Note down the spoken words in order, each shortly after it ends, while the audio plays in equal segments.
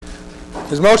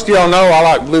As most of y'all know, I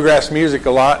like bluegrass music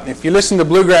a lot. And if you listen to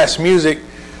bluegrass music,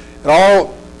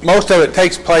 most of it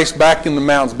takes place back in the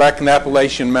mountains, back in the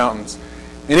Appalachian Mountains.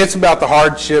 And it's about the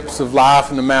hardships of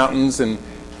life in the mountains. And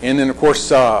then, of course,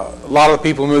 a lot of the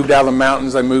people moved out of the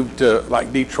mountains. They moved to,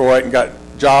 like, Detroit and got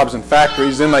jobs in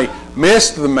factories. Then they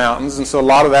missed the mountains. And so a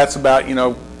lot of that's about,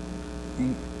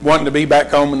 wanting to be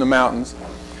back home in the mountains.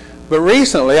 But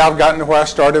recently, I've gotten to where I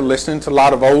started listening to a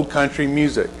lot of old country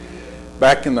music.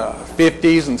 Back in the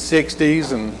 50s and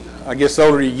 60s, and I guess the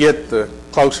older you get, the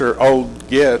closer old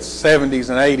gets, 70s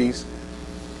and 80s.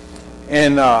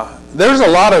 And there's a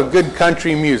lot of good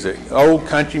country music, old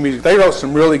country music. They wrote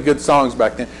some really good songs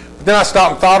back then. But then I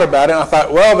stopped and thought about it, and I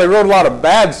thought, well, they wrote a lot of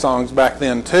bad songs back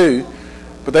then too,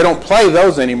 but they don't play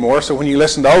those anymore. So when you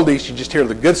listen to oldies, you just hear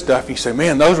the good stuff, and you say,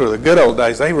 man, those were the good old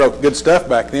days. They wrote good stuff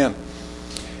back then.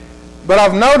 But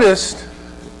I've noticed,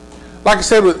 like I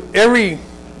said, with every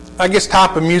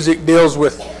type of music deals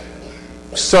with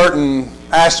certain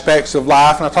aspects of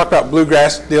life. And I talked about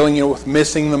bluegrass dealing with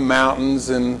missing the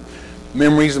mountains and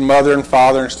memories of mother and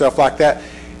father and stuff like that.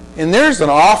 And there's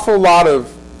an awful lot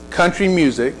of country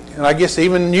music, and I guess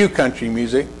even new country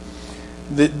music,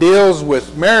 that deals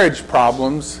with marriage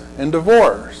problems and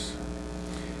divorce.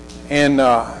 And,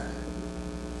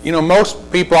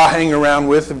 most people I hang around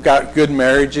with have got good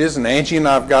marriages, and Angie and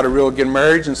I have got a real good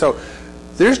marriage. And so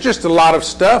there's just a lot of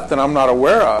stuff that I'm not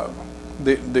aware of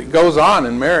that goes on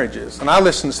in marriages. And I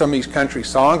listen to some of these country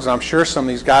songs, and I'm sure some of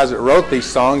these guys that wrote these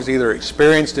songs either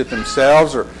experienced it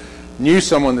themselves or knew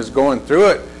someone that's going through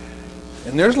it.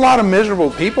 And there's a lot of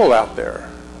miserable people out there.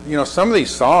 Some of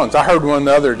these songs, I heard one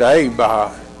the other day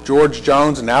by George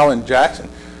Jones and Alan Jackson.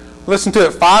 Listen to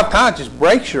it 5 times, it just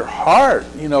breaks your heart.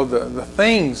 The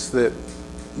things that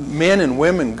men and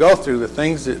women go through, the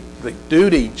things that they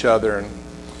do to each other.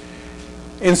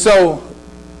 And so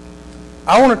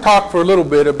I want to talk for a little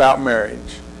bit about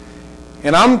marriage.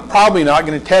 And I'm probably not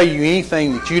going to tell you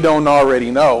anything that you don't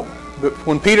already know. But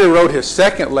when Peter wrote his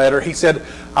second letter, he said,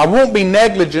 I won't be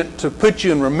negligent to put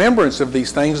you in remembrance of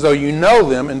these things, though you know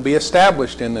them and be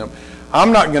established in them.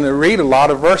 I'm not going to read a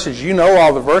lot of verses. You know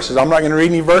all the verses. I'm not going to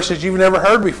read any verses you've never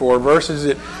heard before, verses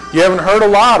that you haven't heard a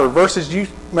lot, or verses you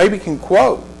maybe can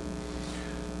quote.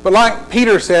 But like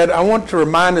Peter said, I want to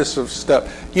remind us of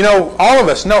stuff. All of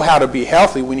us know how to be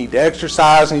healthy. We need to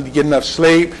exercise, need to get enough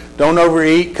sleep, don't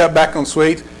overeat, cut back on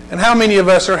sweets. And how many of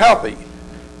us are healthy?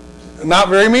 Not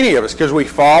very many of us, because we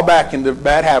fall back into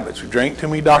bad habits. We drink too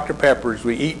many Dr. Peppers,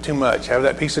 we eat too much, have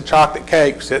that piece of chocolate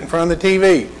cake, sit in front of the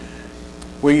TV.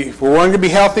 If we're wanting to be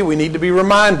healthy, we need to be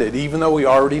reminded, even though we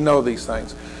already know these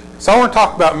things. So I want to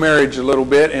talk about marriage a little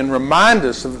bit and remind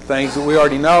us of the things that we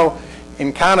already know,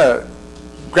 and kind of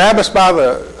grab us by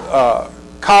the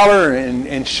collar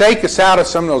and shake us out of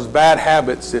some of those bad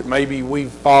habits that maybe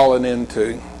we've fallen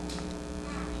into.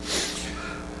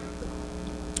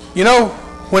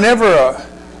 Whenever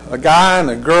a guy and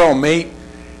a girl meet,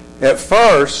 at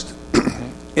first,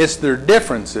 it's their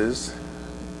differences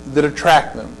that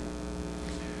attract them.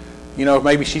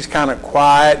 Maybe she's kind of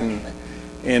quiet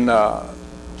and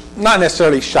not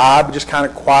necessarily shy, but just kind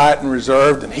of quiet and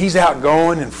reserved. And he's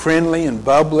outgoing and friendly and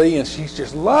bubbly, and she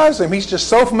just loves him. He's just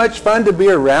so much fun to be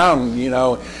around,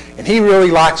 And he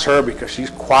really likes her because she's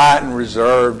quiet and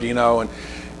reserved,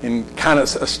 and kind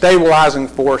of a stabilizing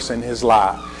force in his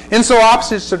life. And so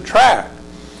opposites attract.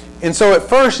 And so at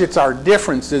first it's our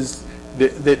differences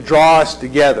that draw us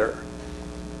together.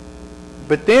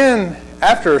 But then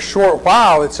after a short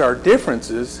while, it's our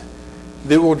differences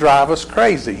that will drive us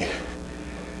crazy.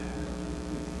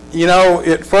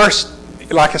 At first,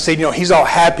 like I said, he's all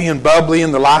happy and bubbly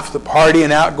and the life of the party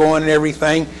and outgoing and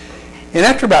everything. And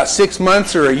after about 6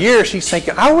 months or a year, she's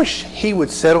thinking, I wish he would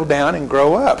settle down and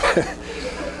grow up.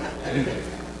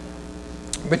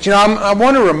 But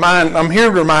I'm here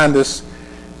to remind us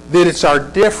that it's our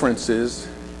differences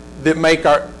that make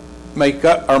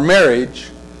up our marriage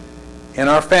and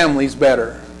our families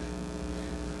better.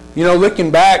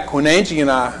 Looking back when Angie and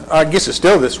I guess it's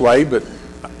still this way, but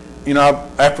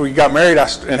after we got married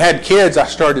and had kids, I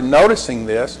started noticing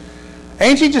this.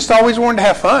 Angie just always wanted to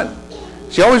have fun.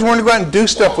 She always wanted to go out and do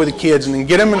stuff with the kids and then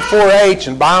get them in 4-H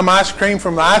and buy them ice cream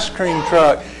from the ice cream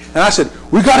truck. And I said,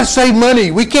 we got to save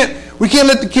money. We can't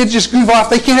let the kids just goof off.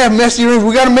 They can't have messy rooms.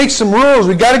 We got to make some rules.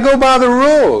 We got to go by the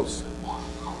rules.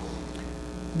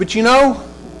 But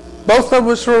both of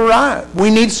us are right.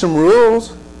 We need some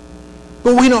rules,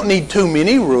 but we don't need too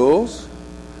many rules.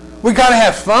 We got to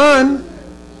have fun,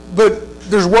 but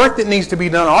there's work that needs to be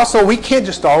done. Also, we can't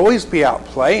just always be out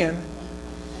playing.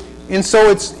 And so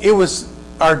it was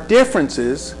our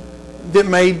differences that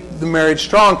made the marriage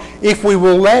strong, if we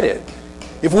will let it.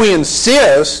 if we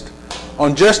insist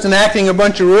on just enacting a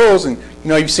bunch of rules, and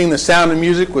you've seen The Sound of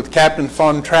Music with Captain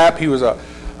Von Trapp. He was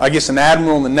I guess an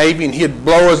admiral in the Navy, and he'd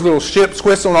blow his little ship's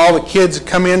whistle, and all the kids would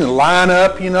come in and line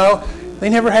up. They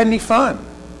never had any fun.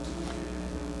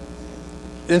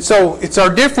 And so it's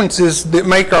our differences that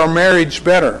make our marriage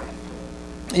better.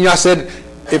 I said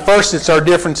at first it's our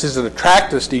differences that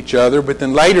attract us to each other, but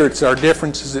then later it's our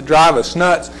differences that drive us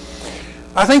nuts.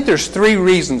 I think there's 3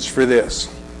 reasons for this.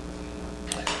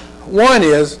 One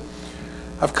is,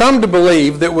 I've come to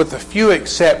believe that with a few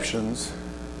exceptions,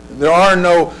 there are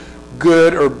no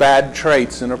good or bad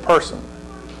traits in a person.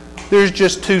 There's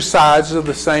just 2 sides of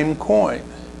the same coin.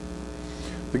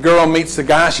 The girl meets the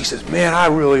guy, she says, man, I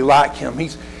really like him.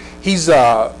 He's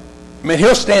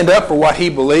he'll stand up for what he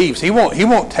believes. He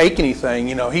won't take anything.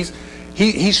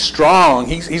 He's strong.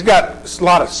 He's got a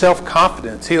lot of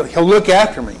self-confidence. He'll look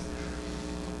after me.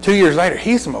 2 years later,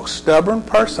 he's the most stubborn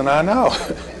person I know.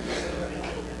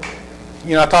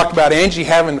 I talked about Angie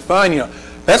having fun.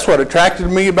 That's what attracted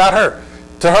me about her.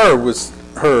 To her was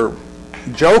her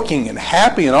joking and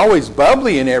happy and always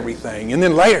bubbly and everything. And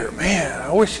then later, man,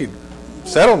 I wish she'd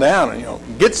settle down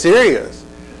and get serious.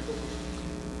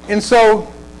 And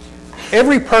so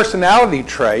every personality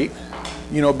trait,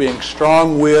 being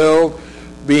strong-willed,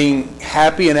 being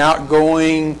happy and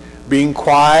outgoing, being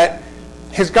quiet,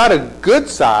 has got a good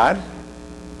side,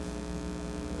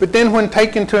 but then when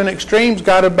taken to an extreme's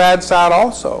got a bad side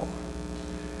also.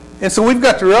 And so we've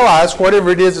got to realize whatever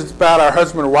it is that's about our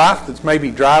husband or wife that's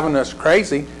maybe driving us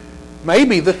crazy may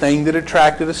be the thing that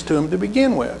attracted us to them to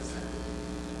begin with.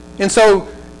 And so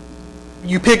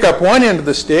you pick up one end of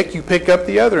the stick, you pick up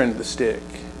the other end of the stick.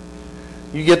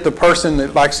 You get the person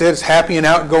that, like I said, is happy and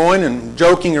outgoing and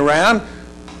joking around.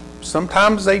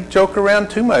 Sometimes they joke around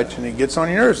too much and it gets on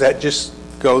your nerves. That just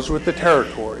goes with the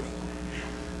territory.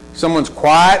 Someone's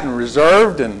quiet and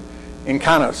reserved and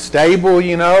kind of stable,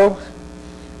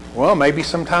 well, maybe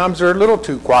sometimes they're a little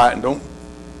too quiet and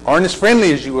aren't as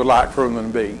friendly as you would like for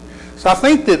them to be. So I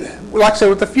think that, like I said,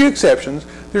 with a few exceptions,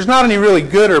 there's not any really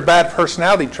good or bad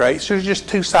personality traits. There's just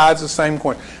 2 sides of the same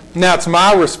coin. Now, it's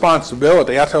my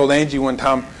responsibility. I told Angie one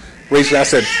time recently, I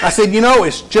said,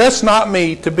 it's just not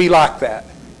me to be like that.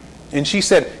 And she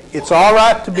said, it's all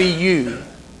right to be you,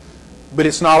 but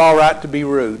it's not all right to be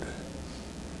rude.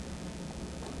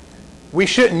 We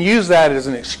shouldn't use that as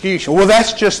an excuse. Well,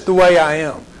 that's just the way I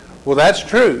am. Well, that's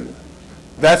true.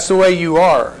 That's the way you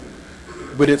are.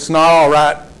 But it's not all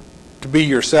right to be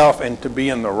yourself and to be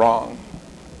in the wrong.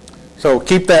 So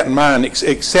keep that in mind.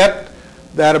 Accept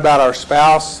that about our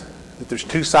spouse, that there's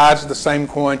 2 sides of the same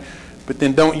coin, but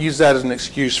then don't use that as an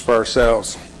excuse for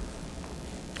ourselves.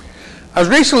 I was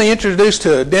recently introduced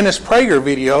to a Dennis Prager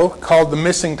video called The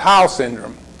Missing Tile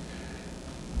Syndrome.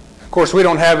 Of course, we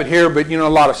don't have it here, but a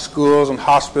lot of schools and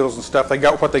hospitals and stuff, they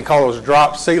got what they call those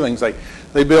drop ceilings.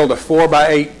 They build a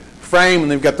 4x8 frame,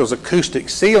 and they've got those acoustic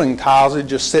ceiling tiles that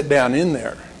just sit down in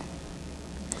there.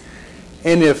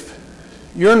 And if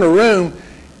you're in the room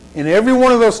and every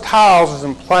one of those tiles is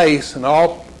in place and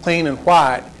all clean and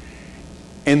white,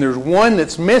 and there's one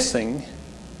that's missing,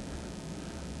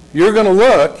 you're going to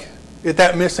look at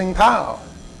that missing tile.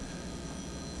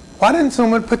 Why didn't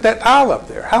someone put that tile up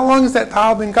there? How long has that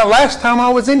tile been gone? Last time I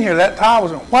was in here, that tile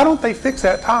was gone. Why don't they fix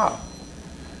that tile?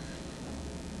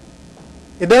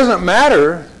 It doesn't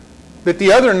matter that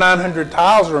the other 900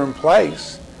 tiles are in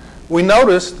place. We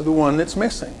noticed the one that's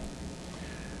missing.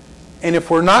 And if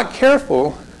we're not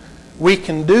careful, we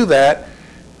can do that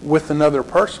with another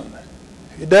person.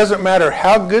 It doesn't matter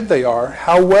how good they are,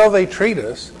 how well they treat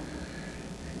us.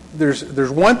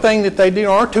 There's one thing that they do,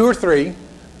 or 2 or 3,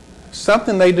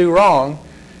 something they do wrong,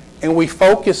 and we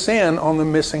focus in on the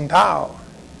missing tile.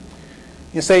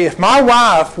 You say, if my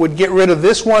wife would get rid of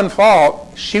this one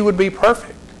fault, she would be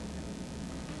perfect.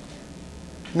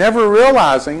 Never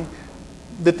realizing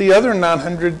that the other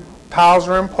 900 tiles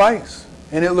are in place.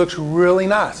 And it looks really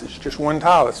nice. It's just one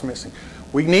tile that's missing.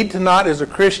 We need to not, as a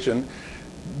Christian,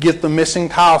 get the missing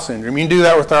tile syndrome. You can do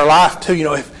that with our life too.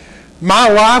 If my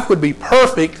life would be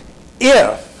perfect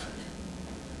if.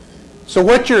 So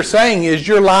what you're saying is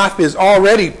your life is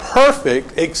already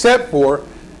perfect except for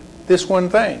this one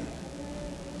thing.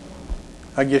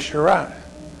 I guess you're right.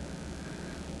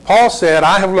 Paul said,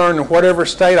 I have learned in whatever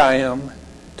state I am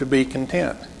to be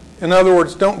content. In other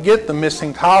words, don't get the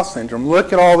missing tile syndrome.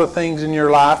 Look at all the things in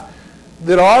your life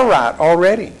that are right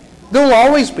already. There will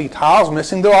always be tiles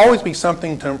missing. There will always be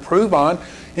something to improve on.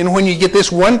 And when you get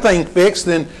this one thing fixed,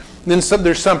 then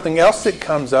there's something else that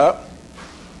comes up.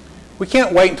 We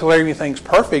can't wait until everything's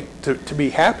perfect to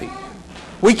be happy.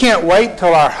 We can't wait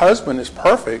till our husband is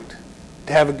perfect to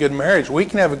to have a good marriage. We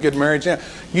can have a good marriage now.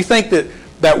 You think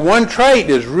that one trait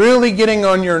is really getting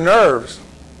on your nerves.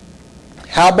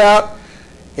 How about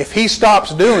if he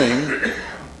stops doing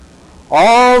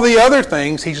all the other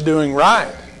things he's doing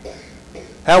right?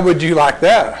 How would you like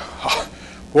that?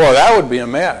 Boy, that would be a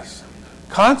mess.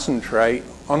 Concentrate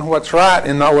on what's right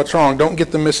and not what's wrong. Don't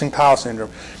get the missing tile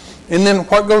syndrome. And then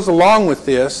what goes along with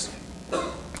this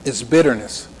is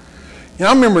bitterness. You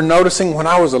know, I remember noticing when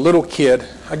I was a little kid,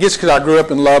 I guess because I grew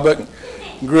up in Lubbock,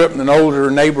 grew up in an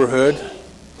older neighborhood,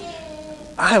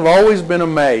 I have always been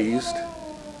amazed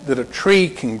that a tree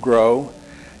can grow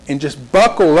and just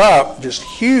buckle up just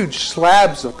huge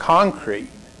slabs of concrete.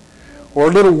 Or a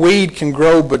little weed can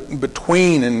grow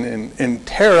between and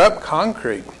tear up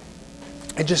concrete.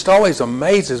 It just always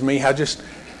amazes me how just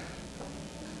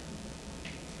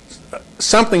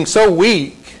something so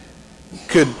weak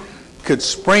could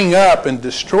spring up and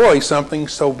destroy something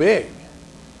so big.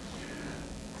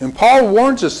 And Paul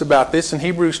warns us about this in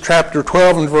Hebrews chapter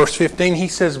 12 and verse 15. He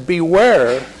says,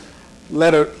 "Beware,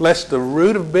 lest the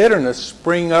root of bitterness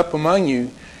spring up among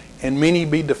you, and many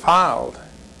be defiled."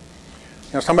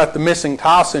 You know, it's talking about the missing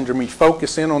tile syndrome. You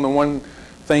focus in on the one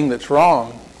thing that's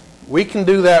wrong. We can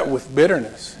do that with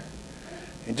bitterness.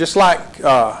 And just like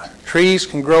trees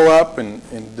can grow up and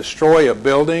destroy a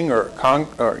building or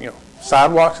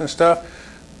sidewalks and stuff,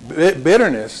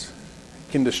 bitterness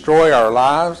can destroy our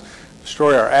lives,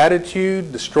 destroy our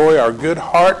attitude, destroy our good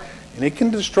heart, and it can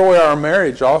destroy our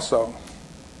marriage also.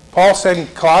 Paul said in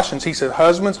Colossians, he said,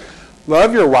 "Husbands,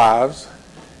 love your wives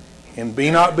and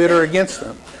be not bitter against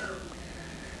them."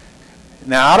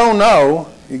 Now, I don't know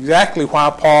exactly why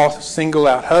Paul singled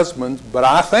out husbands, but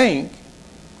I think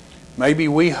maybe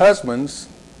we husbands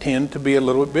tend to be a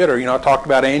little bit bitter. You know, I talked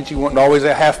about Angie wanting to always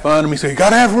have fun, and we say, "You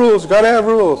got to have rules, got to have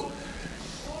rules."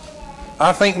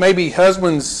 I think maybe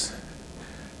husbands,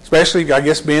 especially, I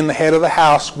guess, being the head of the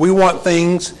house, we want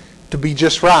things to be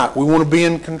just right. We want to be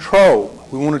in control.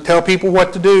 We want to tell people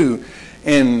what to do.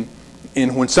 And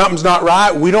when something's not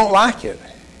right, we don't like it.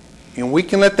 And we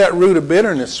can let that root of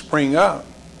bitterness spring up.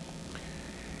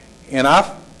 And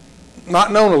I've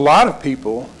not known a lot of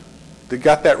people that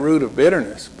got that root of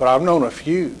bitterness, but I've known a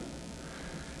few.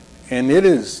 And it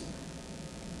is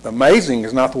amazing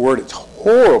is not the word, it's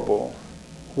horrible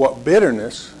what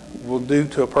bitterness will do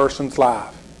to a person's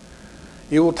life.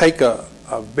 It will take a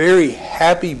very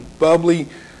happy, bubbly,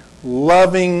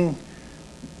 loving,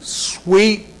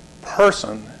 sweet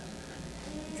person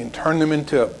and turn them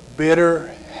into a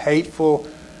bitter, hateful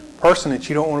person that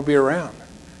you don't want to be around.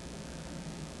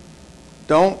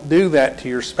 Don't do that to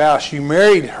your spouse. You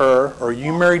married her or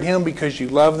you married him because you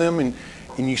love them and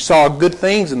you saw good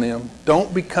things in them.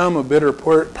 Don't become a bitter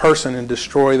person and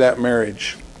destroy that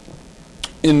marriage.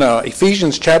 In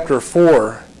Ephesians chapter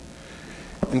 4,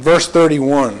 in verse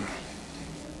 31,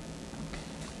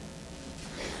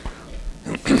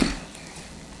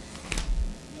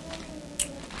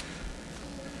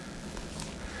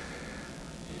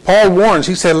 Paul warns,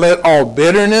 he said, "Let all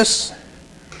bitterness,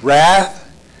 wrath,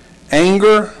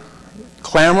 anger,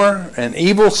 clamor, and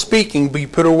evil speaking be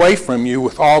put away from you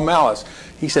with all malice."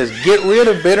 He says, get rid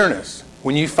of bitterness.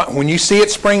 When you see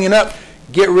it springing up,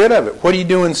 get rid of it. What do you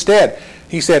do instead?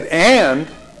 He said, "And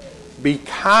be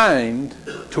kind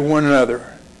to one another,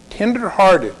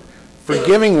 tender-hearted,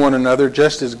 forgiving one another,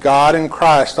 just as God in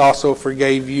Christ also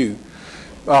forgave you."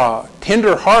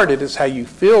 Tender-hearted is how you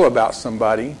feel about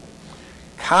somebody.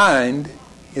 Kind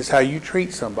is how you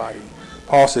treat somebody.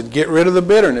 Paul said, get rid of the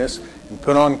bitterness and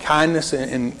put on kindness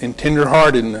and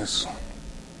tenderheartedness.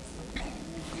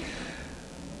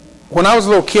 When I was a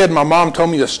little kid, my mom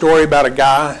told me a story about a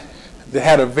guy that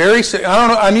had a very, I don't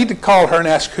know, I need to call her and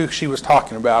ask who she was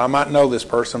talking about. I might know this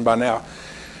person by now.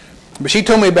 But she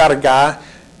told me about a guy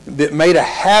that made a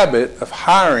habit of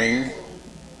hiring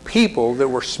people that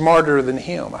were smarter than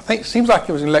him. I think it seems like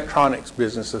it was an electronics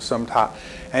business of some type.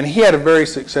 And he had a very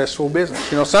successful business.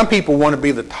 You know, some people want to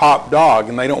be the top dog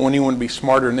and they don't want anyone to be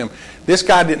smarter than them. This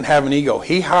guy didn't have an ego.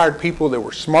 He hired people that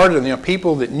were smarter than him,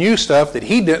 people that knew stuff that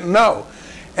he didn't know.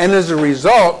 And as a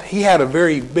result, he had a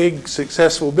very big,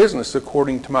 successful business,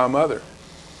 according to my mother.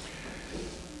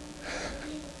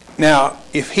 Now,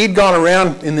 if he'd gone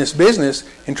around in this business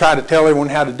and tried to tell everyone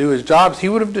how to do his jobs, he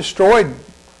would have destroyed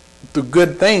the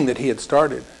good thing that he had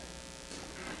started.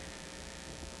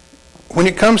 When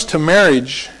it comes to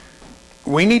marriage,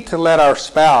 we need to let our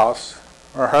spouse,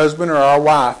 our husband or our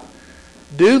wife,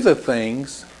 do the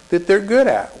things that they're good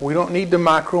at. We don't need to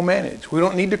micromanage. We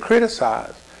don't need to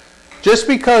criticize. Just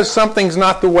because something's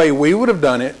not the way we would have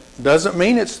done it doesn't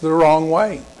mean it's the wrong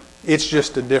way. It's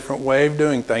just a different way of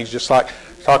doing things. Just like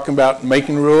talking about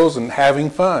making rules and having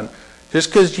fun. Just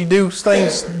because you do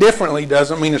things differently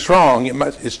doesn't mean it's wrong.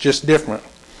 It's just different.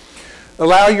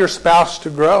 Allow your spouse to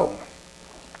grow.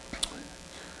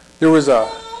 It was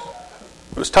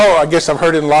told, I guess I've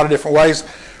heard it in a lot of different ways,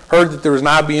 heard that there was an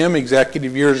IBM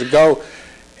executive years ago,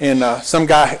 and some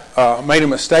guy made a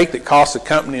mistake that cost the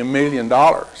company $1 million.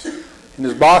 And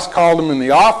his boss called him in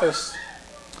the office,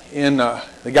 and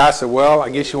the guy said, well, I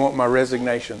guess you want my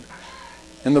resignation.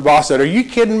 And the boss said, are you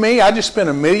kidding me? I just spent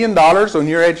 $1 million on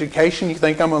your education. You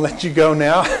think I'm going to let you go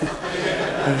now?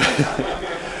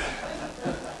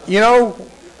 You know,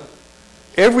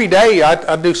 every day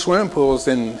I do swimming pools,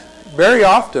 and very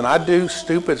often I do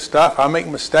stupid stuff. I make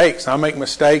mistakes,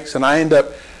 and I end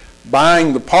up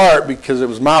buying the part because it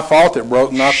was my fault it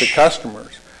broke, not the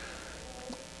customer's.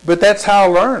 But that's how I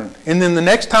learn. And then the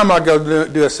next time I go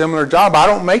do a similar job, I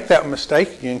don't make that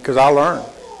mistake again because I learn.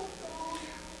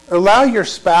 Allow your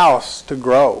spouse to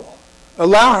grow.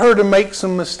 Allow her to make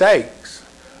some mistakes.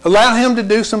 Allow him to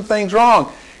do some things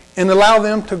wrong, and allow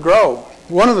them to grow.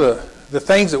 One of the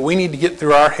things that we need to get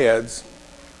through our heads,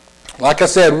 like I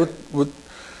said,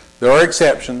 there are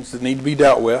exceptions that need to be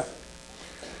dealt with.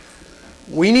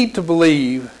 We need to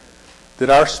believe that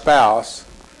our spouse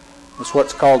is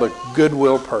what's called a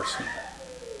goodwill person.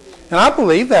 And I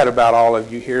believe that about all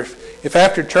of you here. If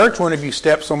after church one of you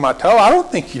steps on my toe, I don't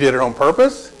think you did it on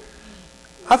purpose.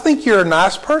 I think you're a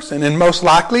nice person. And most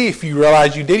likely, if you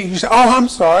realize you did it, you say, oh, I'm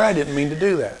sorry, I didn't mean to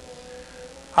do that.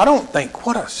 I don't think,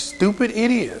 what a stupid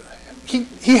idiot.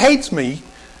 He hates me.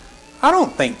 I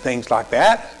don't think things like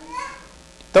that.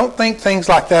 Don't think things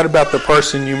like that about the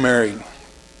person you married.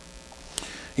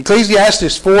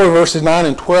 Ecclesiastes 4 verses 9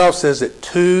 and 12 says that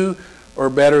two are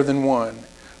better than one.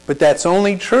 But that's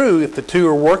only true if the two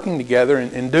are working together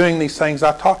and doing these things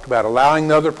I talked about, allowing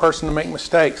the other person to make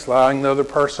mistakes, allowing the other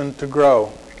person to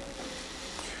grow.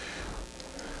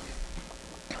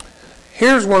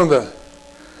 Here's one of the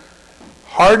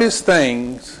hardest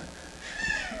things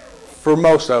for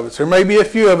most of us. There may be a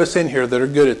few of us in here that are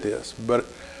good at this, but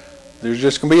there's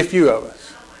just going to be a few of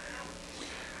us.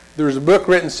 There was a book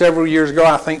written several years ago,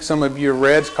 I think some of you have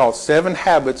read, it's called 7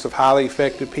 Habits of Highly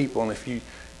Effective People. And if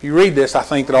you read this, I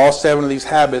think that all 7 of these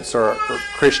habits are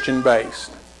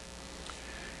Christian-based.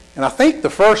 And I think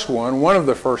one of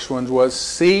the first ones was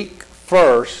seek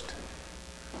first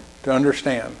to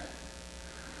understand.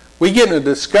 We get in a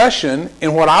discussion,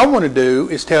 and what I want to do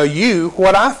is tell you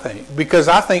what I think, because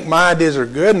I think my ideas are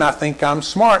good and I think I'm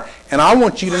smart, and I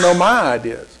want you to know my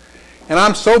ideas. And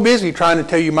I'm so busy trying to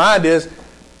tell you my ideas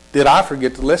that I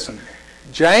forget to listen.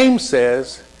 James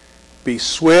says, be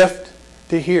swift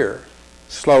to hear,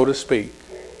 slow to speak.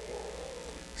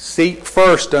 Seek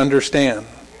first to understand.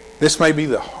 This may be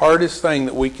the hardest thing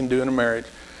that we can do in a marriage.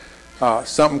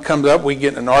 Something comes up, we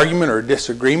get in an argument or a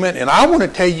disagreement, and I want to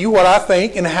tell you what I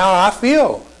think and how I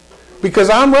feel, because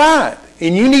I'm right,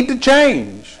 and you need to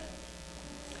change.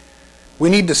 We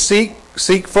need to seek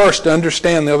first to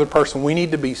understand the other person. We need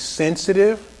to be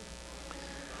sensitive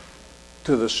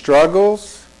to the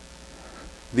struggles,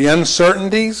 the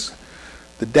uncertainties,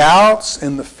 the doubts,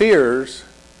 and the fears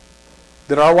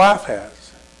that our wife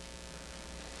has.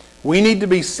 We need to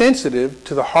be sensitive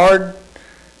to the hard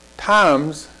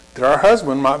times that our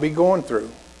husband might be going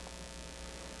through.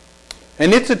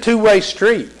 And it's a two-way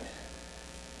street.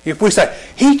 If we say,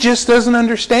 he just doesn't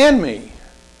understand me,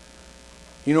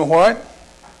 you know what?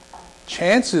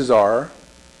 Chances are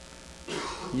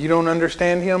you don't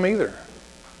understand him either.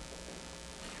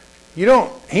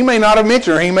 He may not have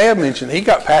mentioned, or he may have mentioned, he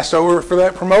got passed over for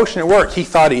that promotion at work. He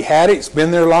thought he had it. It's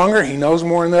been there longer. He knows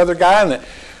more than the other guy. And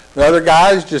the other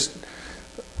guy is just,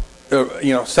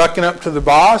 sucking up to the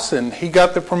boss, and he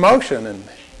got the promotion. And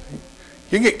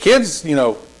you get kids,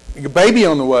 a baby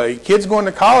on the way, kids going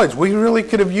to college. We really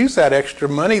could have used that extra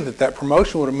money that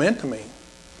promotion would have meant to me.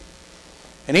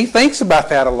 And he thinks about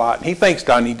that a lot. And he thinks,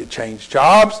 do I need to change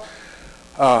jobs?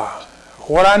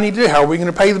 What I need to do? How are we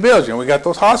going to pay the bills? We got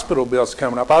those hospital bills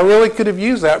coming up. I really could have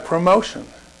used that promotion.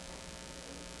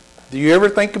 Do you ever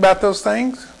think about those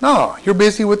things? No, you're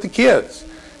busy with the kids.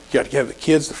 You got to have the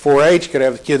kids to 4-H. You got to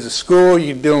have the kids at school.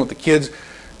 You're dealing with the kids.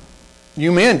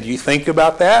 You men, do you think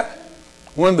about that?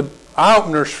 One of the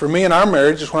eye-openers for me in our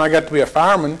marriage is when I got to be a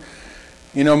fireman.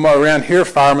 Around here,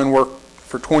 firemen work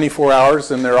for 24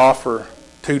 hours and they're off for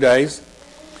 2 days.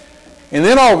 And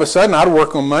then all of a sudden, I'd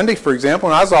work on Monday, for example,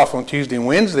 and I was off on Tuesday and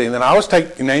Wednesday. And then I was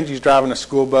taking, Angie's driving a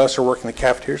school bus or working the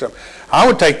cafeteria or something. I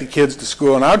would take the kids to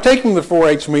school, and I would take them to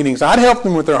 4-H meetings. I'd help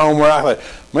them with their homework. I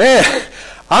thought, man,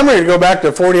 I'm ready to go back to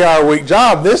a 40-hour-a-week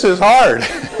job. This is hard.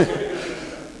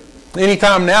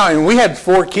 Anytime now, and we had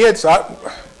 4 kids.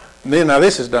 Now,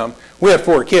 this is dumb. We had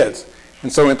 4 kids.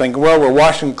 And so we're thinking, well, we're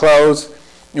washing clothes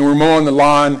and we're mowing the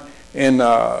lawn and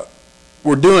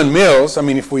we're doing meals. I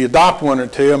mean, if we adopt one or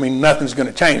two, I mean, nothing's going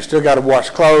to change. Still got to wash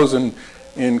clothes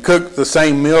and cook the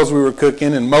same meals we were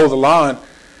cooking and mow the lawn.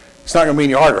 It's not going to be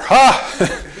any harder.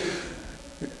 Ha!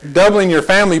 Doubling your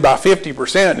family by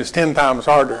 50% is 10 times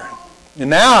harder. And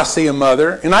now I see a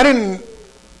mother, and I didn't,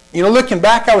 looking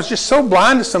back, I was just so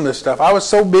blind to some of this stuff. I was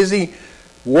so busy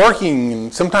working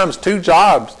and sometimes 2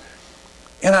 jobs.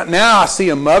 And now I see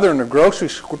a mother in a grocery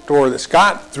store that's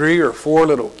got 3 or 4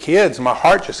 little kids. And my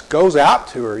heart just goes out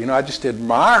to her. I just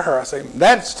admire her. I say,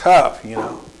 that's tough,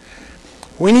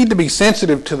 We need to be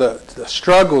sensitive to the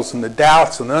struggles and the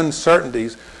doubts and the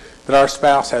uncertainties that our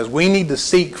spouse has. We need to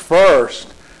seek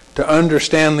first to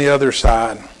understand the other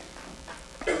side.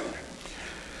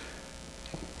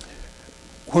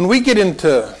 When we get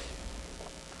into,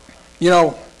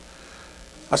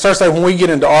 I start saying when we get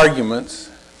into arguments,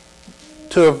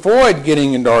 to avoid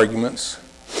getting into arguments,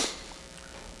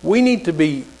 we need to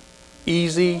be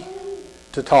easy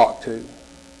to talk to.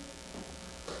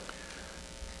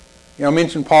 I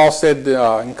mentioned Paul said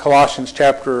in Colossians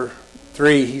chapter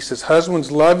 3, he says,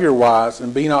 husbands, love your wives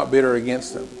and be not bitter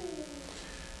against them.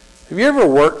 Have you ever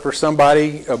worked for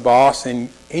somebody, a boss, and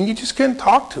you just couldn't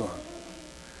talk to them?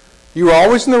 You were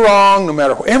always in the wrong, no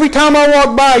matter what. Every time I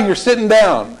walk by, you're sitting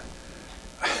down.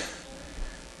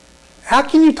 How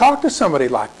can you talk to somebody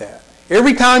like that?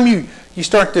 Every time you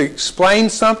start to explain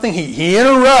something, he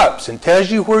interrupts and tells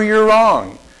you where you're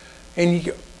wrong. And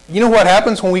you know what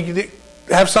happens when we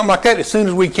have something like that? As soon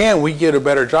as we can, we get a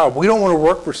better job. We don't want to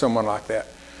work for someone like that.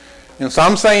 And so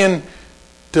I'm saying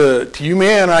to you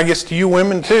men, I guess to you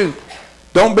women too,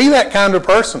 don't be that kind of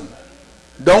person.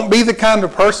 Don't be the kind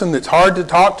of person that's hard to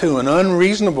talk to and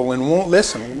unreasonable and won't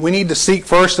listen. We need to seek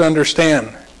first to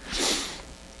understand.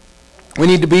 We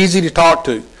need to be easy to talk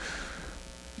to.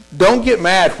 Don't get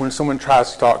mad when someone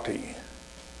tries to talk to you.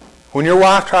 When your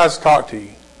wife tries to talk to you,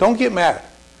 don't get mad.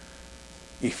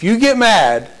 If you get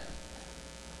mad,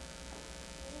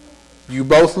 you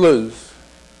both lose.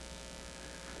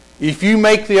 If you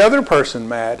make the other person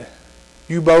mad,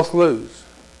 you both lose.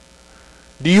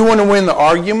 Do you want to win the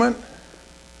argument?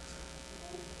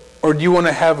 Or do you want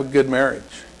to have a good marriage?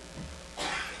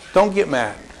 Don't get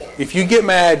mad. If you get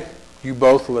mad, you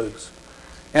both lose.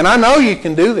 And I know you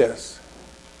can do this.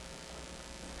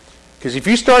 Because if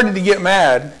you started to get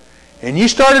mad, and you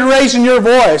started raising your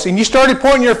voice, and you started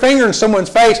pointing your finger in someone's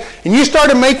face, and you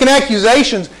started making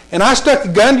accusations, and I stuck a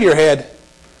gun to your head,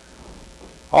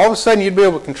 all of a sudden you'd be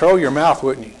able to control your mouth,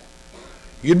 wouldn't you?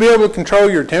 You'd be able to control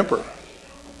your temper.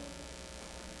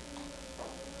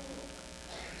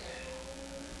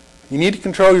 You need to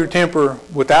control your temper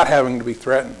without having to be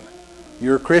threatened.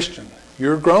 You're a Christian.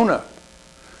 You're a grown-up.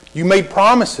 You made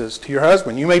promises to your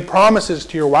husband. You made promises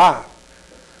to your wife.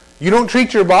 You don't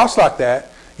treat your boss like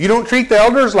that. You don't treat the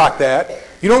elders like that.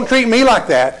 You don't treat me like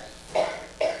that.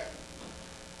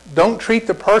 Don't treat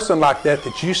the person like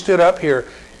that you stood up here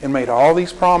and made all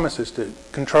these promises to.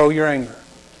 Control your anger.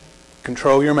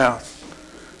 Control your mouth.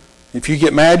 If you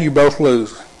get mad, you both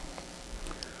lose.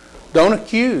 Don't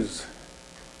accuse.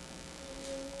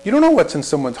 You don't know what's in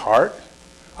someone's heart.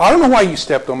 I don't know why you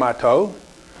stepped on my toe.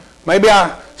 Maybe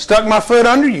I stuck my foot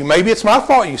under you. Maybe it's my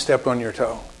fault you stepped on your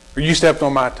toe. Or you stepped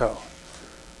on my toe.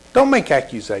 Don't make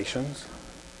accusations.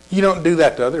 You don't do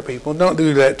that to other people. Don't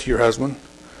do that to your husband.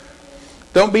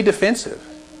 Don't be defensive.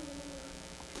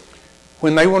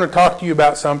 When they want to talk to you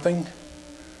about something,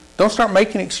 don't start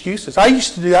making excuses. I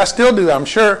used to do that. I still do that, I'm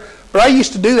sure. But I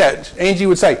used to do that. Angie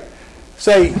would say,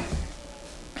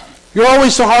 you're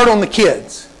always so hard on the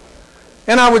kids.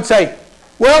 And I would say,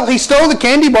 well, he stole the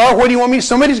candy bar. What do you want me to do?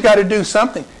 Somebody's got to do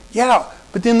something. Yeah,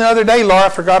 but then the other day, Laura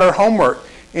forgot her homework.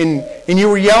 And you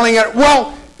were yelling at her,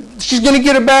 well, she's going to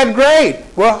get a bad grade.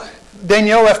 Well,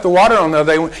 Danielle left the water on the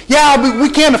other day. Yeah, but we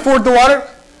can't afford the water.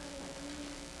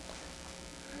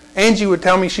 Angie would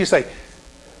tell me, she'd say,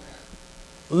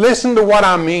 listen to what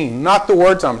I mean, not the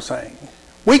words I'm saying.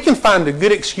 We can find a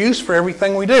good excuse for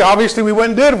everything we do. Obviously, we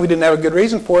wouldn't do it if we didn't have a good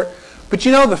reason for it. But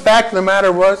the fact of the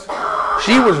matter was,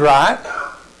 she was right.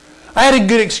 I had a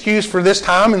good excuse for this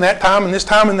time and that time and this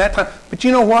time and that time. But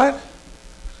you know what?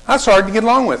 I was hard to get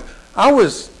along with. I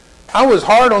was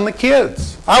hard on the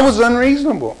kids. I was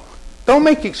unreasonable. Don't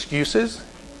make excuses.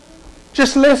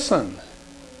 Just listen.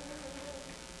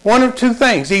 One of two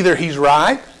things. Either he's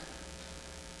right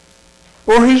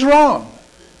or he's wrong.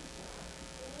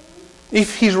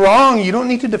 If he's wrong, you don't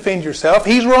need to defend yourself.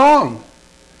 He's wrong.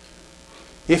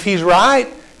 If he's right,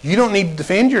 you don't need to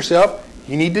defend yourself.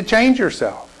 You need to change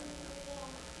yourself.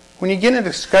 When you get in a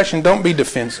discussion, don't be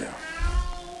defensive.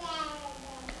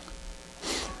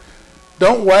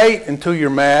 Don't wait until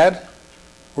you're mad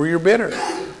or you're bitter.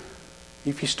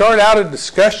 If you start out a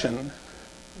discussion,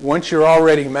 once you're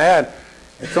already mad,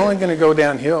 it's only going to go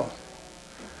downhill.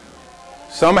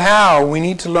 Somehow we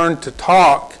need to learn to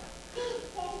talk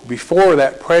before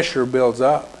that pressure builds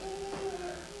up.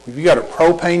 If you got a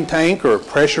propane tank or a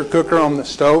pressure cooker on the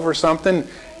stove or something,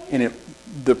 and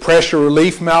the pressure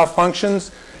relief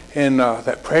malfunctions, and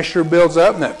that pressure builds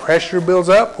up, and that pressure builds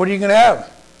up, what are you going to have?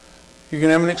 You're going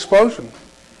to have an explosion.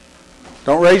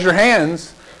 Don't raise your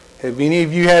hands. Have any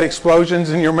of you had explosions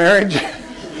in your marriage?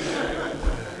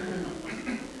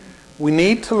 We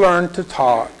need to learn to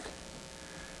talk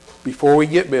before we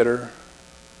get bitter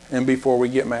and before we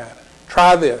get mad.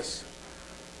 Try this.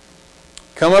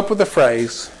 Come up with a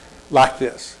phrase like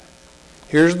this.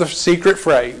 Here's the secret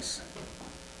phrase.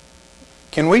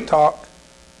 Can we talk?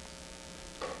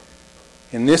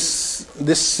 And this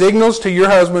signals to your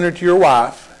husband or to your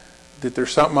wife that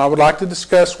there's something I would like to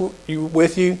discuss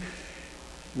with you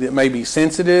that may be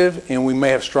sensitive and we may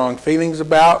have strong feelings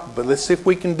about, but let's see if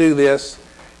we can do this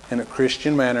in a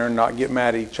Christian manner and not get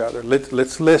mad at each other.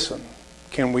 Let's listen.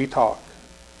 Can we talk?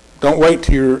 Don't wait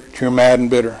till you're mad and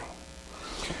bitter.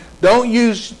 Don't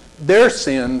use their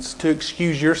sins to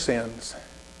excuse your sins.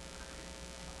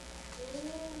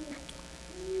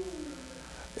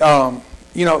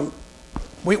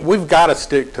 We've got to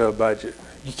stick to a budget.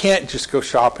 You can't just go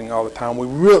shopping all the time.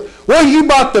 Well, you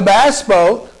bought the bass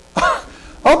boat.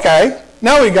 Okay,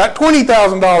 now we got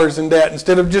 $20,000 in debt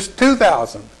instead of just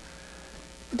 $2,000.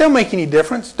 It don't make any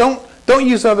difference. Don't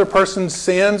use other person's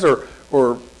sins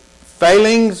or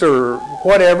failings or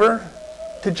whatever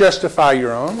to justify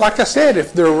your own. Like I said,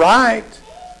 if they're right,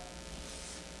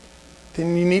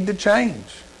 then you need to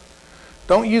change.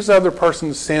 Don't use other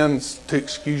person's sins to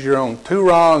excuse your own. Two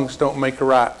wrongs don't make a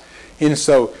right. And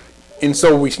so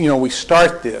we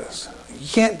start this. You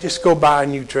can't just go buy a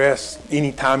new dress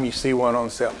anytime you see one on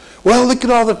sale. Well, look at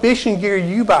all the fishing gear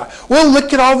you buy. Well,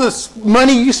 look at all this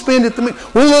money you spend at the...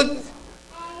 Well, look,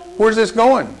 where's this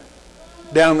going?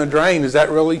 Down the drain. Is that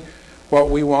really what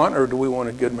we want, or do we want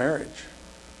a good marriage?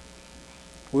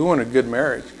 We want a good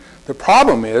marriage. The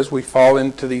problem is we fall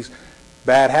into these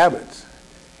bad habits.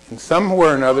 And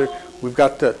somewhere or another, we've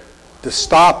got to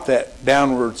stop that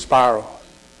downward spiral.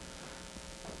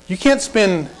 You can't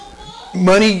spend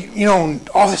money, on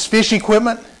all this fishing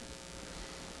equipment.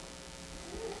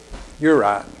 You're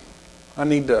right.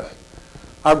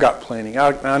 I've got plenty.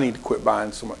 I need to quit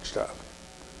buying so much stuff.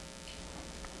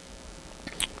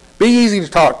 Be easy to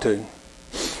talk to.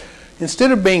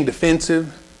 Instead of being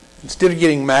defensive, instead of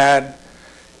getting mad,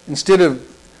 instead of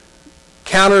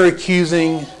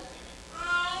counter-accusing,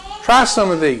 try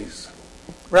some of these.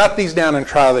 Write these down and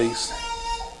try these.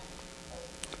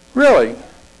 Really?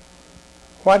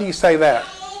 Why do you say that?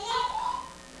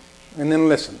 And then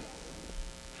listen.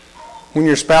 When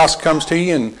your spouse comes to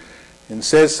you and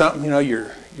says something,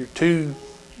 you're too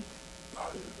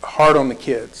hard on the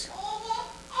kids.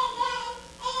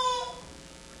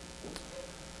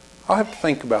 I'll have to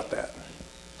think about that.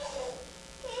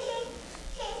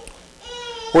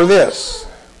 Or this.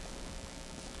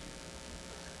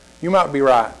 You might be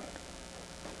right.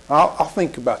 I'll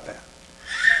think about that.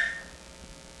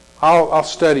 I'll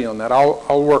study on that.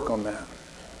 I'll work on that.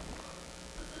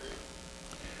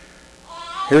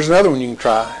 Here's another one you can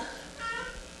try.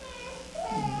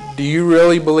 Do you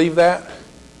really believe that?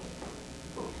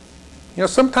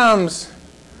 Sometimes,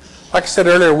 like I said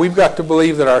earlier, we've got to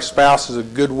believe that our spouse is a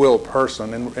goodwill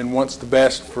person and wants the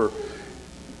best for,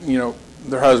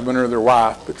 their husband or their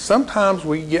wife. But sometimes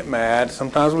we get mad,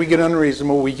 sometimes we get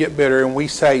unreasonable, we get bitter, and we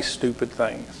say stupid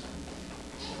things.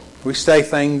 We say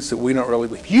things that we don't really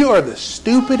believe. You are the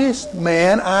stupidest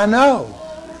man I know.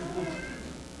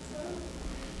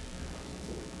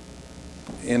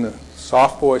 In a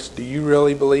soft voice, do you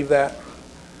really believe that?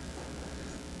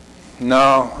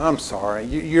 No, I'm sorry.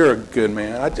 You're a good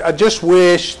man. I just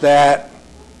wish that...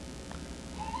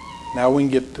 Now we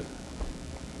can get to...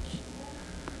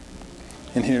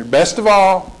 And here, best of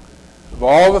all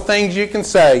the things you can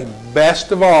say,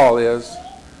 best of all is,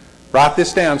 write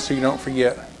this down so you don't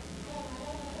forget.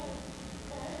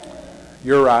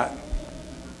 You're right.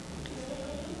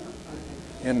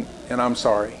 And I'm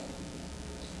sorry.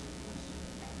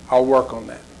 I'll work on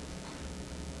that.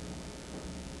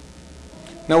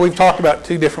 Now we've talked about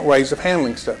two different ways of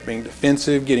handling stuff. Being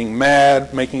defensive, getting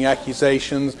mad, making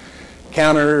accusations,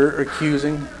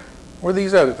 counter-accusing, or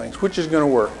these other things. Which is going to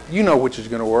work? You know which is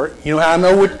going to work. You know how I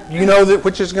know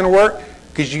which is going to work?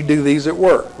 Because you do these at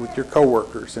work with your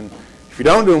coworkers. And if you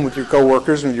don't do them with your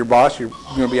coworkers and with your boss, you're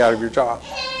going to be out of your job.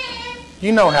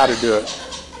 You know how to do it.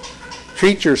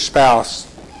 Treat your spouse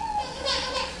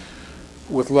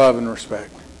with love and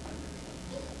respect.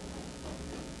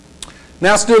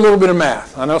 Now let's do a little bit of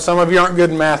math. I know some of you aren't good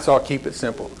in math, so I'll keep it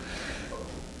simple.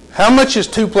 How much is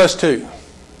 2 plus 2?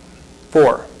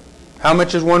 4. How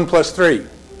much is 1 plus 3?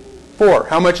 4.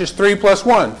 How much is 3 plus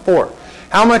 1? 4.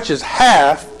 How much is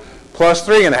half plus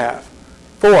 3 and a half?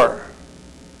 4.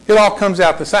 It all comes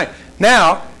out the same.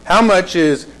 Now, how much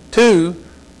is 2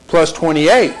 plus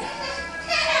 28?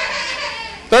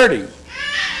 30.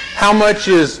 How much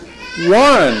is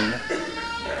 1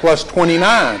 plus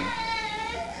 29?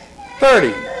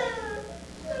 30.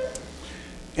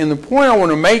 And the point I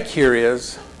want to make here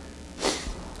is,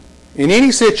 in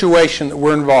any situation that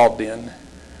we're involved in,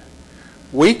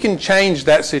 we can change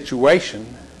that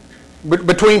situation,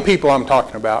 between people I'm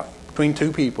talking about, between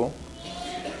two people.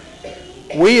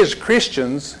 We as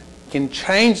Christians can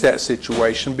change that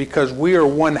situation because we are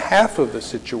one half of the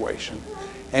situation,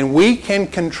 and we can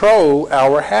control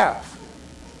our half.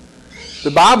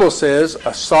 The Bible says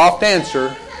a soft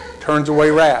answer turns away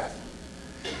wrath.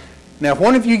 Now, if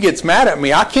one of you gets mad at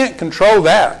me, I can't control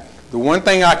that. The one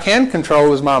thing I can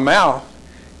control is my mouth,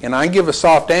 and I give a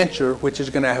soft answer, which is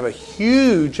going to have a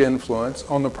huge influence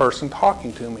on the person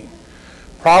talking to me.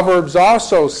 Proverbs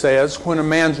also says, when a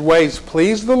man's ways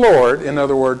please the Lord, in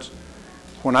other words,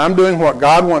 when I'm doing what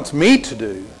God wants me to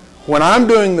do, when I'm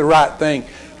doing the right thing,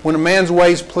 when a man's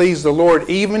ways please the Lord,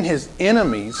 even his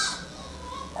enemies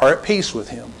are at peace with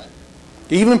him.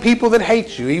 Even people that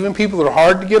hate you, even people that are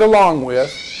hard to get along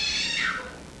with,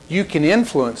 you can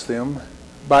influence them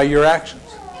by your actions.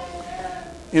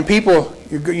 And people,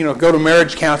 go to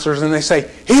marriage counselors and they say,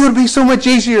 it would be so much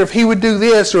easier if he would do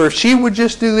this, or if she would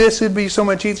just do this, it'd be so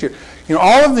much easier.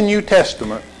 All of the New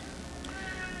Testament,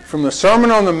 from the Sermon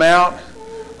on the Mount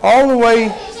all the way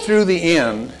through the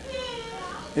end,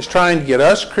 is trying to get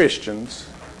us Christians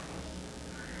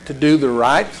to do the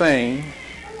right thing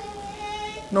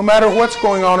no matter what's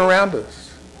going on around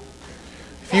us.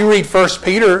 If you read 1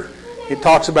 Peter, it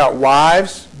talks about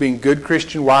wives being good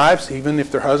Christian wives, even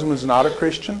if their husband's not a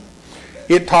Christian.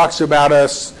 It talks about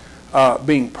us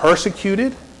being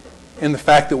persecuted and the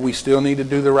fact that we still need to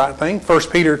do the right thing. 1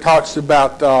 Peter talks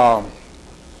about,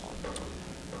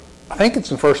 I think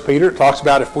it's in 1 Peter, it talks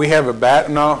about if we have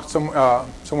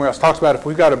somewhere else talks about if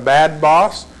we've got a bad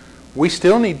boss, we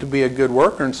still need to be a good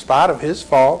worker in spite of his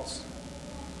faults.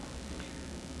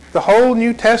 The whole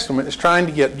New Testament is trying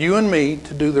to get you and me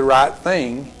to do the right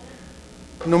thing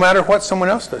no matter what someone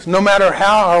else does, no matter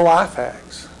how our wife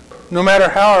acts, no matter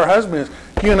how our husband is.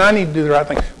 You and I need to do the right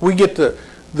thing. We get to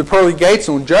the pearly gates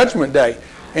on Judgment Day,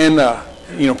 and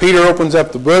Peter opens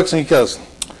up the books and he goes,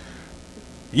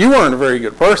 you weren't a very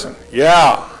good person.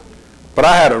 Yeah, but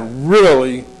I had a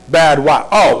really bad wife.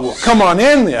 Oh, well, come on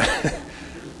in then.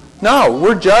 No,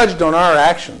 we're judged on our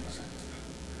actions.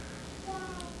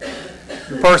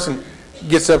 The person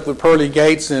gets up the pearly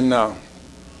gates and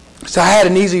so I had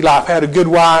an easy life. I had a good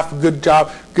wife, a good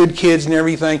job, good kids and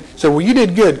everything. So, well, you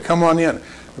did good. Come on in.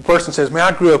 The person says, man,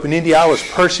 I grew up in India. I was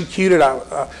persecuted.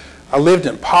 I lived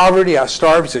in poverty. I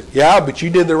starved. He said, yeah, but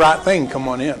you did the right thing. Come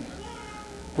on in.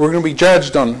 We're going to be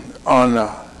judged on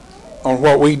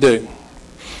what we do.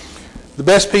 The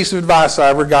best piece of advice I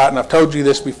ever got, and I've told you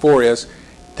this before, is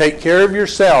take care of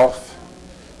yourself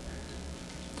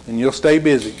and you'll stay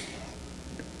busy.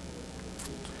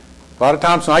 A lot of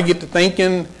times when I get to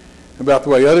thinking about the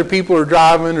way other people are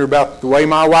driving, or about the way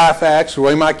my wife acts, the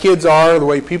way my kids are, the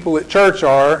way people at church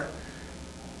are,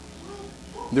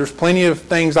 there's plenty of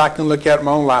things I can look at in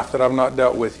my own life that I've not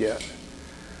dealt with yet.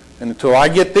 And until I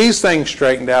get these things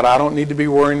straightened out, I don't need to be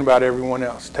worrying about everyone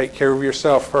else. Take care of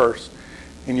yourself first,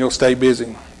 and you'll stay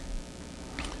busy.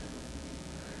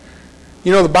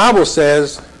 The Bible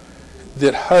says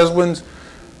that husbands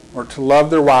are to love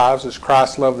their wives as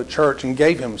Christ loved the church and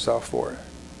gave himself for it.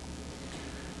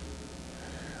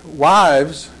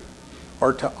 Wives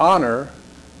are to honor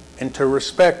and to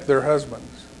respect their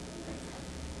husbands.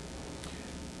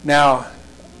 Now,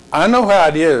 I know how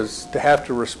it is to have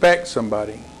to respect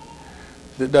somebody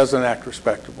that doesn't act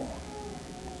respectable.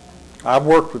 I've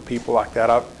worked with people like that.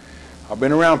 I've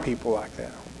been around people like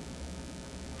that.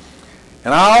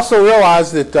 And I also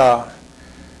realize that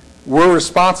we're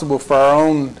responsible for our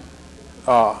own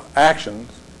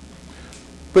actions.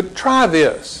 But try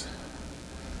this.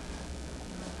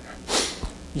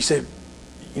 You say,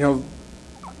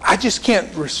 I just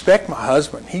can't respect my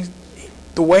husband. He's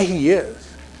the way he is.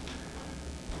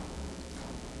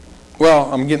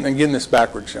 Well, I'm getting this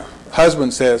backwards now.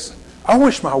 Husband says, I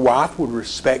wish my wife would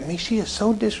respect me. She is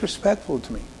so disrespectful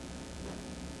to me.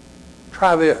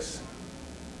 Try this.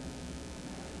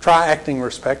 Try acting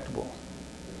respectable.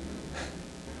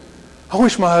 I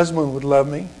wish my husband would love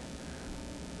me.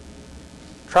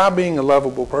 Try being a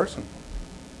lovable person.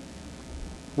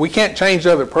 We can't change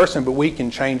the other person, but we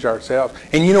can change ourselves.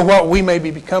 And you know what? We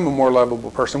maybe become a more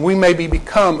lovable person. We maybe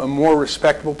become a more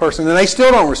respectable person. And they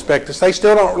still don't respect us. They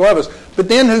still don't love us. But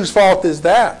then whose fault is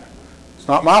that? It's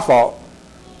not my fault,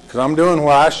 because I'm doing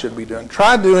what I should be doing.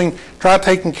 Try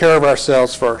taking care of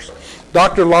ourselves first.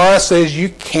 Dr. Laura says you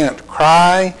can't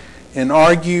cry and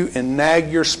argue and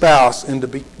nag your spouse into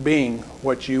being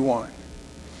what you want.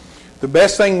 The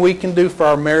best thing we can do for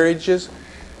our marriages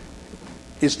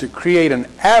is to create an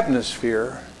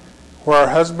atmosphere where our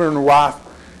husband and wife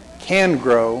can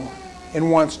grow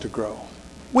and wants to grow.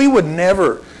 We would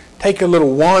never take a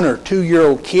little 1 or 2 year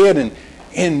old kid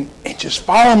and just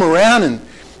follow them around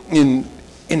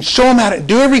and show them how to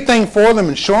do everything for them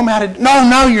and show them how to,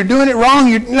 no, you're doing it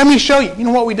wrong. Let me show you. You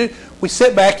know what we do? We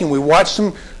sit back and we watch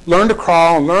them learn to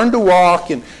crawl and learn to walk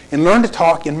and learn to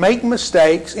talk and make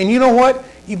mistakes. And you know what?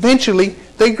 Eventually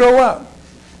they grow up.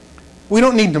 We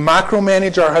don't need to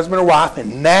micromanage our husband or wife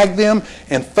and nag them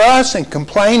and fuss and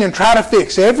complain and try to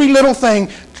fix every little thing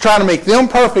to try to make them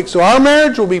perfect so our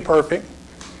marriage will be perfect.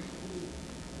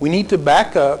 We need to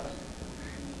back up,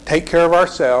 take care of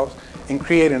ourselves, and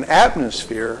create an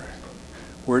atmosphere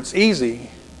where it's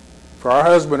easy for our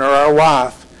husband or our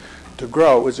wife to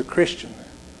grow as a Christian.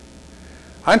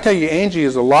 I can tell you, Angie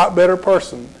is a lot better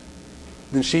person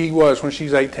than she was when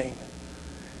she's 18.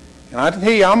 And I can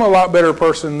tell you, I'm a lot better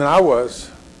person than I was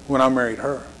when I married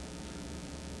her.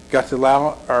 Got to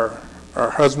allow our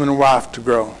husband and wife to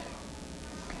grow.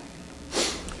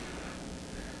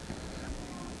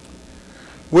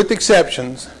 With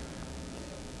exceptions,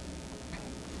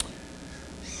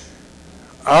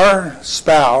 our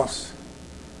spouse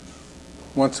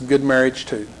wants a good marriage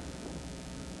too.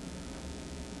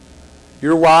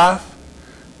 Your wife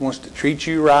wants to treat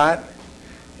you right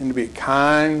and to be a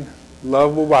kind,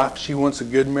 lovable wife. She wants a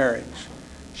good marriage.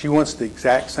 She wants the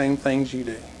exact same things you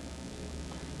do.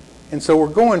 And so we're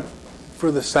going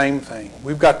for the same thing.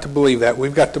 We've got to believe that.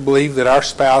 We've got to believe that our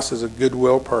spouse is a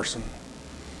goodwill person.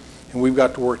 And we've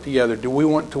got to work together. Do we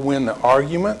want to win the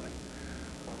argument,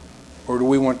 or do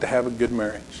we want to have a good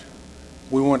marriage?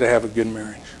 We want to have a good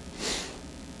marriage.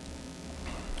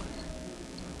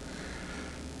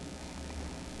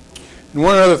 And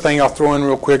one other thing I'll throw in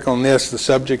real quick on this, the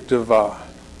subject of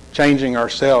changing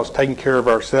ourselves, taking care of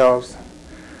ourselves.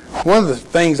 One of the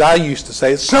things I used to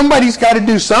say is, somebody's got to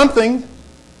do something.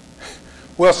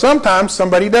 Well, sometimes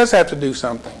somebody does have to do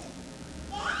something.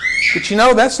 But you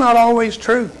know, that's not always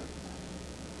true.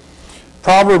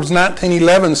 Proverbs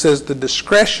 19:11 says, the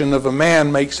discretion of a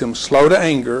man makes him slow to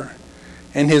anger,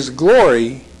 and his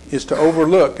glory is to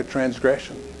overlook a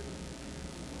transgression.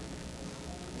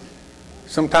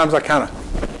 Sometimes I kind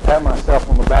of pat myself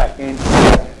on the back and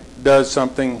does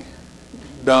something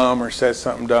dumb or says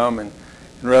something dumb, and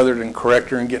rather than correct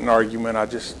her and get an argument, I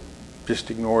just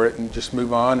ignore it and just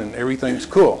move on and everything's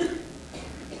cool.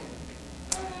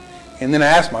 And then I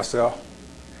ask myself,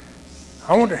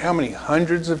 I wonder how many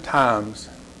hundreds of times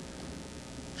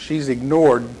she's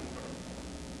ignored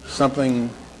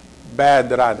something bad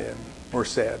that I did or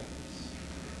said.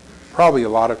 Probably a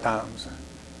lot of times.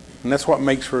 And that's what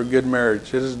makes for a good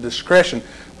marriage. It is discretion,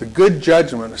 the good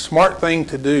judgment, a smart thing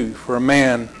to do for a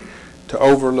man to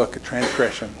overlook a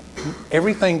transgression.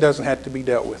 Everything doesn't have to be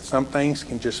dealt with. Some things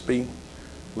can just be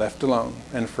left alone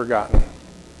and forgotten.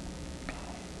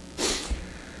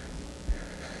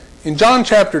 In John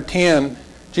chapter 10,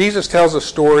 Jesus tells a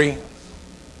story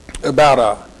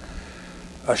about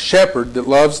a shepherd that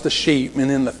loves the sheep, and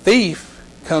then the thief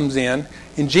comes in,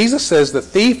 and Jesus says the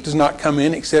thief does not come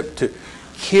in except to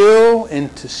kill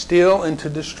and to steal and to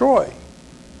destroy.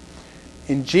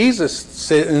 And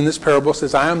Jesus in this parable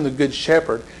says, I am the good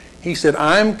shepherd. He said,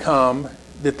 I am come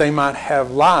that they might have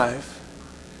life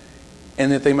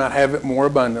and that they might have it more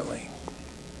abundantly.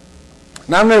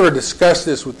 And I've never discussed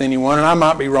this with anyone, and I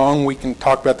might be wrong. We can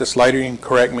talk about this later. You can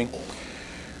correct me.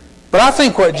 But I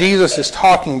think what Jesus is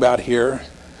talking about here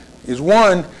is,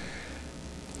 one,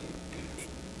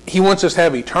 he wants us to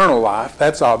have eternal life.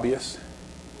 That's obvious.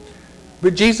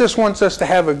 But Jesus wants us to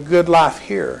have a good life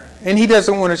here. And he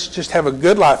doesn't want us to just have a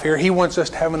good life here. He wants us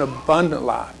to have an abundant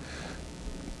life.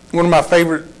 One of my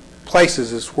favorite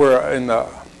places is where in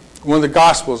one of the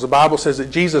Gospels, the Bible says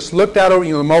that Jesus looked out over,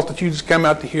 the multitudes come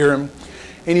out to hear him.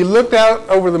 And he looked out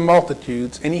over the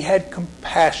multitudes and he had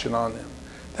compassion on them.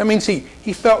 That means he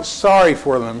felt sorry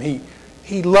for them.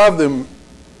 He loved them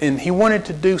and he wanted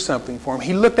to do something for them.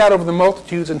 He looked out over the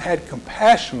multitudes and had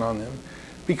compassion on them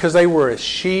because they were as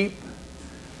sheep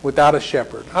without a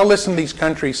shepherd. I listen to these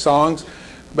country songs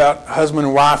about husband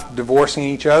and wife divorcing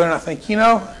each other, and I think,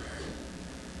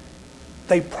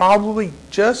 they probably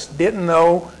just didn't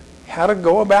know how to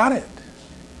go about it.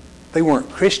 They weren't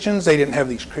Christians. They didn't have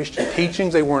these Christian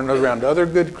teachings. They weren't around other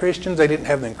good Christians. They didn't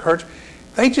have the encouragement.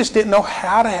 They just didn't know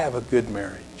how to have a good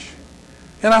marriage.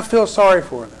 And I feel sorry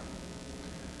for them.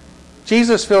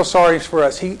 Jesus feels sorry for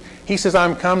us. He says,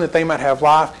 I'm come that they might have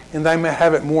life and they might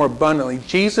have it more abundantly.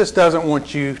 Jesus doesn't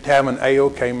want you to have an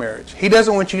A-OK marriage. He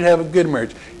doesn't want you to have a good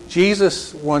marriage.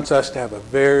 Jesus wants us to have a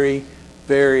very,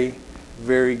 very,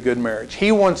 very good marriage.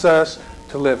 He wants us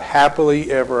to live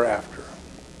happily ever after.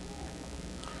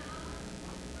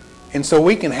 And so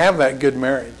we can have that good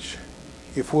marriage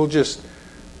if we'll just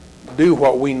do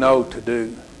what we know to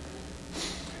do.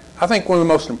 I think one of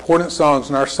the most important songs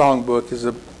in our songbook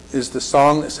is the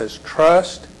song that says,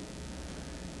 trust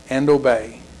and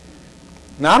obey.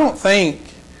 Now, I don't think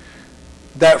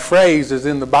that phrase is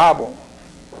in the Bible,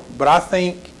 but I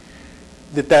think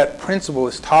that principle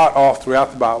is taught all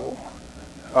throughout the Bible,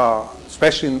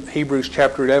 especially in Hebrews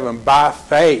chapter 11. By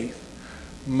faith,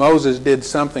 Moses did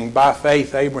something. By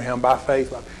faith, Abraham, by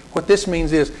faith. What this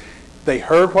means is they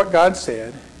heard what God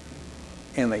said,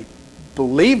 and they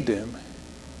believed Him,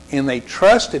 and they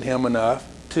trusted Him enough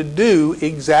to do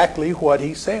exactly what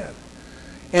He said.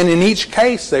 And in each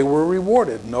case, they were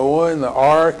rewarded. Noah and the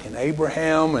ark, and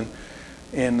Abraham,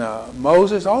 and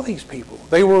Moses, all these people.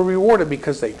 They were rewarded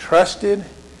because they trusted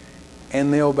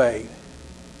and they obeyed.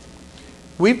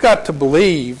 We've got to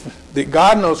believe that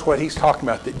God knows what He's talking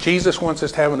about, that Jesus wants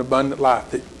us to have an abundant life,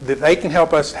 that they can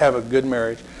help us have a good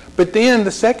marriage. But then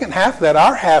the second half of that,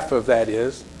 our half of that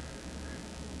is,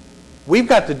 we've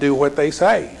got to do what they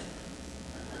say.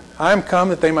 I am come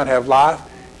that they might have life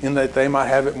and that they might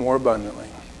have it more abundantly.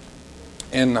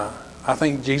 And I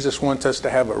think Jesus wants us to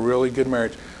have a really good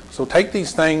marriage. So take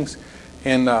these things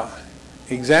and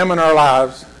examine our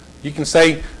lives. You can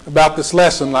say about this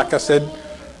lesson, like I said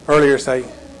earlier, say,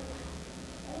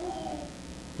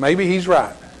 maybe he's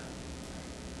right.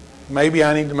 Maybe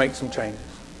I need to make some changes.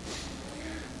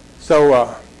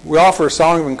 So we offer a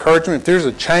song of encouragement. If there's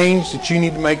a change that you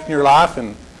need to make in your life,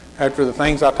 and after the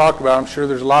things I talked about, I'm sure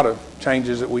there's a lot of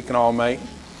changes that we can all make.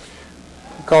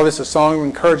 We call this a song of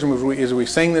encouragement. As we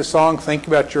sing this song, think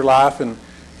about your life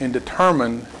and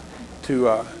determine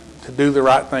to do the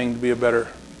right thing to be a better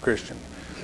Christian.